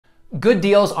Good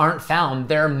deals aren't found,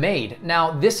 they're made.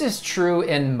 Now, this is true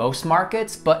in most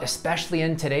markets, but especially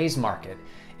in today's market.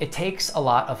 It takes a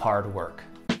lot of hard work.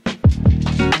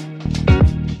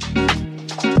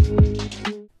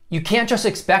 You can't just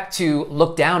expect to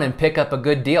look down and pick up a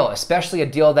good deal, especially a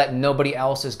deal that nobody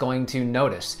else is going to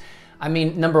notice. I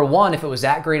mean, number one, if it was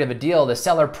that great of a deal, the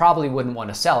seller probably wouldn't want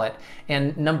to sell it.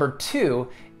 And number two,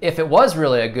 if it was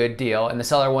really a good deal and the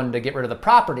seller wanted to get rid of the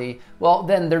property, well,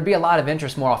 then there'd be a lot of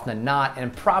interest more often than not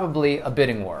and probably a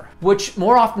bidding war, which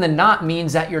more often than not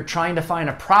means that you're trying to find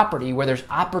a property where there's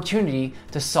opportunity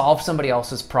to solve somebody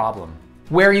else's problem,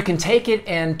 where you can take it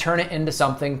and turn it into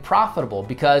something profitable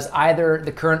because either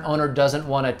the current owner doesn't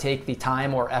want to take the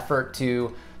time or effort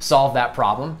to solve that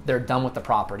problem, they're done with the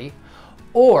property,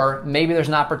 or maybe there's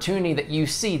an opportunity that you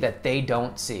see that they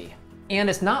don't see. And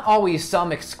it's not always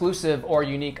some exclusive or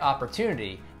unique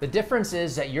opportunity. The difference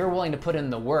is that you're willing to put in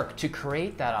the work to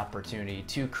create that opportunity,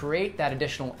 to create that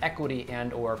additional equity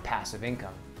and or passive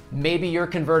income. Maybe you're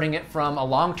converting it from a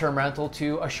long-term rental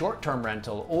to a short-term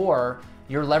rental, or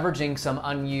you're leveraging some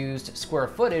unused square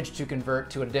footage to convert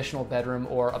to an additional bedroom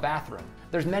or a bathroom.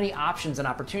 There's many options and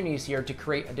opportunities here to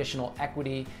create additional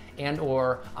equity and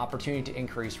or opportunity to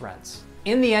increase rents.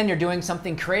 In the end, you're doing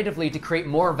something creatively to create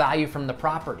more value from the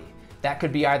property. That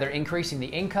could be either increasing the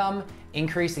income,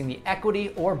 increasing the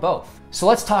equity, or both. So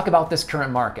let's talk about this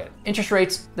current market. Interest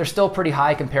rates, they're still pretty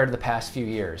high compared to the past few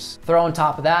years. Throw on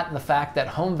top of that the fact that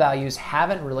home values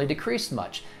haven't really decreased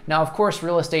much. Now, of course,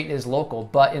 real estate is local,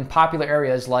 but in popular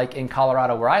areas like in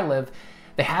Colorado where I live,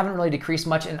 they haven't really decreased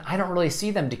much, and I don't really see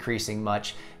them decreasing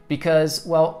much because,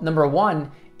 well, number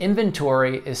one,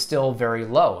 inventory is still very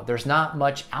low. There's not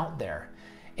much out there.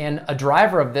 And a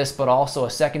driver of this, but also a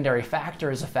secondary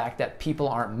factor, is the fact that people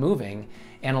aren't moving,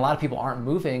 and a lot of people aren't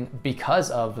moving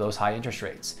because of those high interest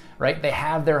rates, right? They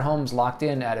have their homes locked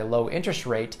in at a low interest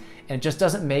rate, and it just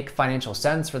doesn't make financial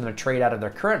sense for them to trade out of their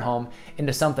current home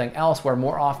into something else where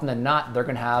more often than not, they're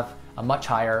gonna have a much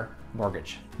higher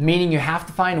mortgage. Meaning you have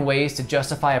to find ways to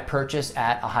justify a purchase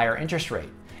at a higher interest rate.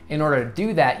 In order to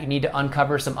do that, you need to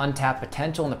uncover some untapped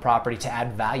potential in the property to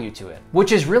add value to it,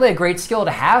 which is really a great skill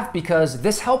to have because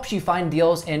this helps you find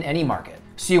deals in any market.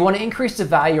 So you want to increase the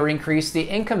value or increase the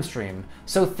income stream.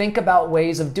 So think about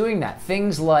ways of doing that.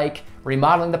 Things like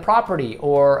remodeling the property,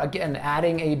 or again,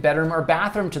 adding a bedroom or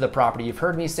bathroom to the property. You've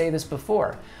heard me say this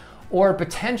before. Or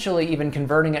potentially even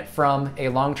converting it from a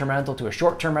long-term rental to a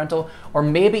short-term rental, or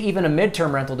maybe even a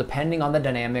mid-term rental depending on the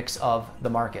dynamics of the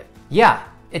market. Yeah.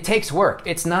 It takes work.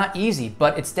 It's not easy,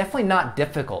 but it's definitely not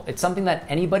difficult. It's something that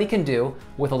anybody can do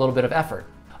with a little bit of effort.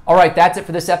 All right, that's it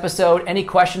for this episode. Any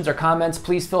questions or comments,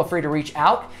 please feel free to reach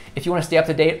out. If you want to stay up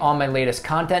to date on my latest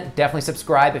content, definitely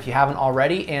subscribe if you haven't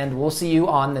already, and we'll see you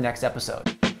on the next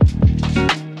episode.